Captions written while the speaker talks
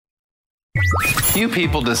You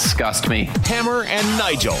people disgust me. Hammer and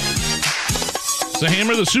Nigel. So,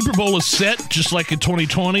 Hammer, the Super Bowl is set just like in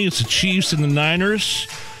 2020. It's the Chiefs and the Niners.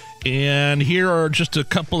 And here are just a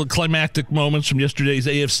couple of climactic moments from yesterday's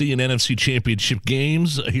AFC and NFC championship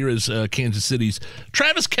games. Here is Kansas City's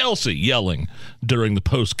Travis Kelce yelling during the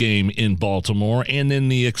post-game in Baltimore, and then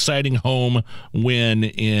the exciting home win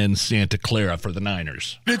in Santa Clara for the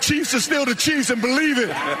Niners. The Chiefs are still the Chiefs, and believe it,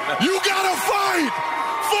 you gotta fight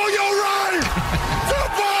for your right to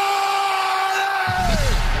party!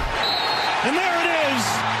 And there it is,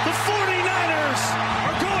 the 49ers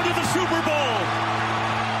are going to the Super Bowl.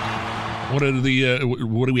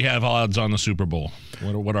 What do we have odds on the Super Bowl?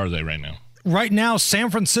 What are they right now? Right now, San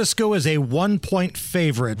Francisco is a 1-point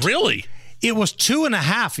favorite. Really? It was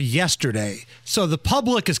 2.5 yesterday. So the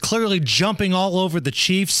public is clearly jumping all over the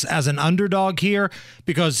Chiefs as an underdog here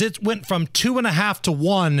because it went from 2.5 to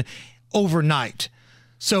 1 overnight.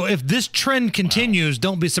 So if this trend continues,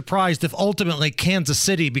 don't be surprised if ultimately Kansas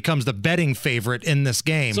City becomes the betting favorite in this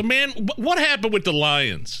game. So, man, what happened with the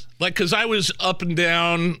Lions? Like, because I was up and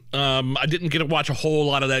down. I didn't get to watch a whole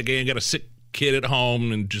lot of that game. Got a sick kid at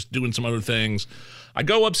home and just doing some other things. I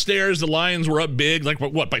go upstairs. The Lions were up big, like,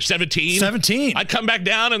 what, by 17? 17. I come back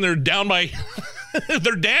down, and they're down by –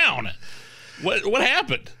 they're down. What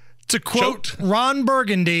happened? To quote Ron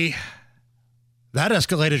Burgundy – that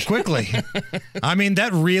escalated quickly. I mean,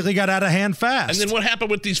 that really got out of hand fast. And then what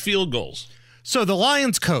happened with these field goals? So the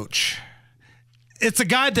Lions coach, it's a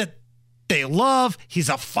guy that they love. He's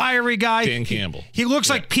a fiery guy. Dan Campbell. He looks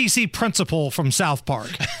like PC Principal from South Park.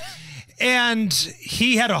 And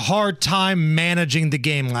he had a hard time managing the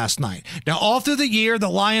game last night. Now, all through the year, the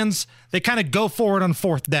Lions, they kind of go for it on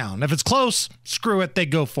fourth down. If it's close, screw it, they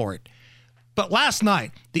go for it. But last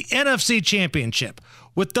night, the NFC Championship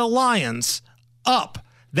with the Lions up.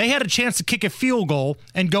 They had a chance to kick a field goal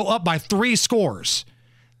and go up by 3 scores.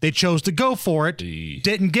 They chose to go for it,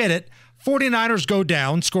 didn't get it. 49ers go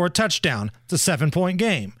down, score a touchdown. It's a 7-point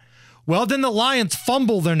game. Well, then the Lions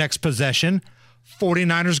fumble their next possession.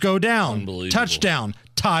 49ers go down, touchdown,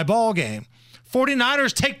 tie ball game.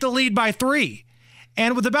 49ers take the lead by 3.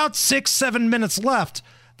 And with about 6-7 minutes left,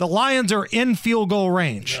 the Lions are in field goal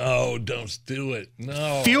range. No, don't do it.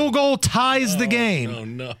 No. Field goal ties the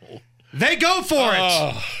game. No. They go for it.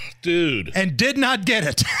 Oh, dude. And did not get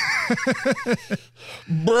it.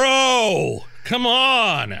 Bro, come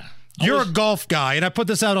on. You're a golf guy, and I put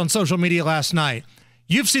this out on social media last night.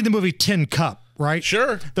 You've seen the movie Tin Cup, right?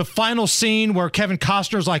 Sure. The final scene where Kevin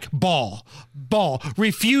Costner's like, ball,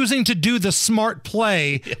 refusing to do the smart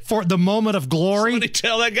play for the moment of glory. Somebody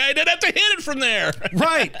tell that guy he didn't have to hit it from there.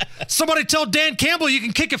 Right. Somebody tell Dan Campbell you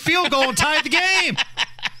can kick a field goal and tie the game.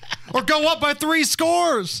 Or go up by 3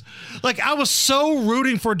 scores. Like, I was so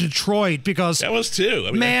rooting for Detroit because... That was too.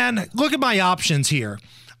 I mean, man, look at my options here.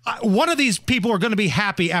 One of these people are going to be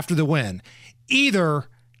happy after the win. Either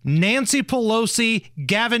Nancy Pelosi,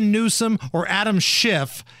 Gavin Newsom, or Adam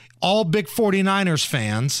Schiff, all big 49ers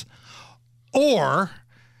fans, or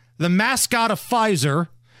the mascot of Pfizer,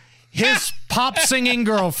 his pop-singing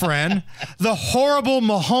girlfriend, the horrible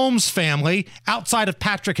Mahomes family, outside of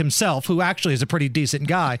Patrick himself, who actually is a pretty decent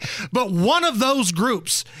guy. But one of those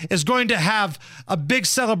groups is going to have a big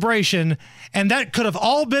celebration, and that could have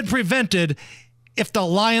all been prevented if the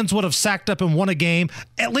Lions would have sacked up and won a game.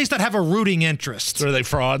 At least I'd have a rooting interest. So are they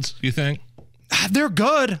frauds, you think? They're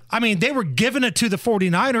good. I mean, they were giving it to the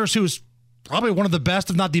 49ers, who's probably one of the best,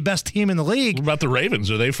 if not the best team in the league. What about the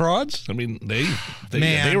Ravens? Are they frauds? I mean, they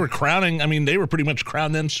were crowning. I mean, they were pretty much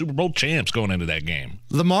crowned them Super Bowl champs going into that game.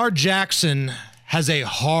 Lamar Jackson has a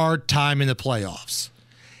hard time in the playoffs.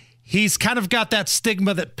 He's kind of got that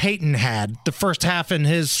stigma that Peyton had the first half in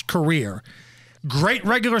his career. Great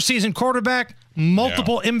regular season quarterback,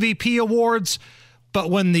 multiple MVP awards, but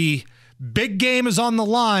when the big game is on the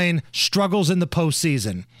line, struggles in the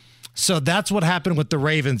postseason. So that's what happened with the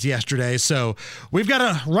Ravens yesterday. So we've got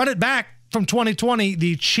to run it back from 2020,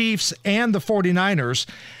 the Chiefs and the 49ers.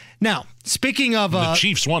 Now, speaking of... the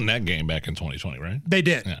Chiefs won that game back in 2020, right? They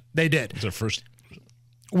did. Yeah. They did. It's their first...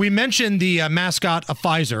 We mentioned the mascot of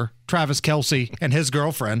Pfizer, Travis Kelce, and his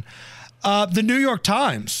girlfriend. The New York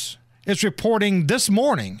Times is reporting this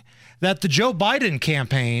morning that the Joe Biden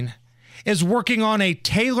campaign is working on a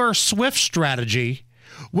Taylor Swift strategy,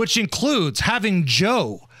 which includes having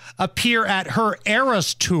Joe appear at her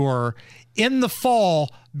Eras tour in the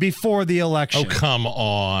fall before the election. Oh, come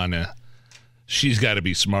on. She's got to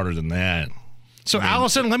be smarter than that. So,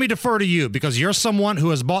 Allison, let me defer to you because you're someone who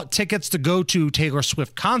has bought tickets to go to Taylor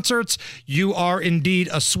Swift concerts. You are indeed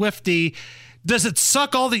a Swiftie. Does it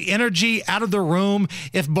suck all the energy out of the room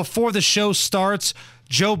if before the show starts,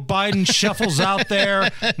 Joe Biden shuffles out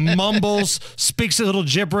there, mumbles, speaks a little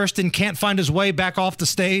gibberish, and can't find his way back off the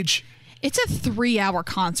stage? It's a 3-hour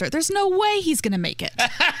concert. There's no way he's going to make it.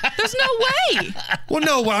 There's no way. Well,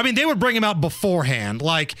 no. I mean, they would bring him out beforehand.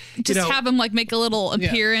 Like, Just have him like make a little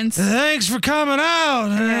appearance. Thanks for coming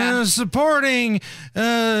out, supporting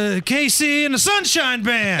KC and the Sunshine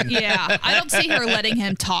Band. Yeah, I don't see her letting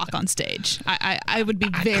him talk on stage. I would be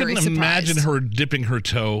very surprised. I couldn't imagine her dipping her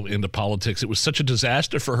toe into politics. It was such a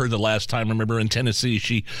disaster for her the last time. Remember in Tennessee,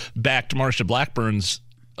 she backed Marsha Blackburn's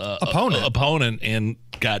opponent and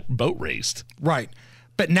got boat raced. Right.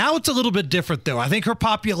 But now it's a little bit different, though. I think her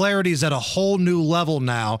popularity is at a whole new level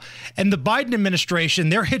now. And the Biden administration,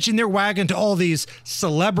 they're hitching their wagon to all these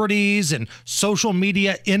celebrities and social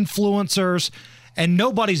media influencers, and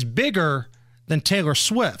nobody's bigger than Taylor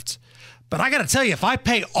Swift. But I got to tell you, if I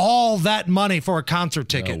pay all that money for a concert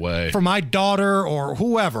ticket for my daughter or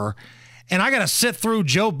whoever, and I got to sit through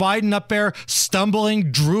Joe Biden up there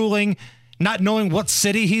stumbling, drooling, not knowing what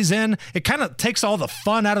city he's in, it kind of takes all the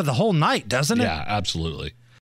fun out of the whole night, doesn't it? Yeah, absolutely.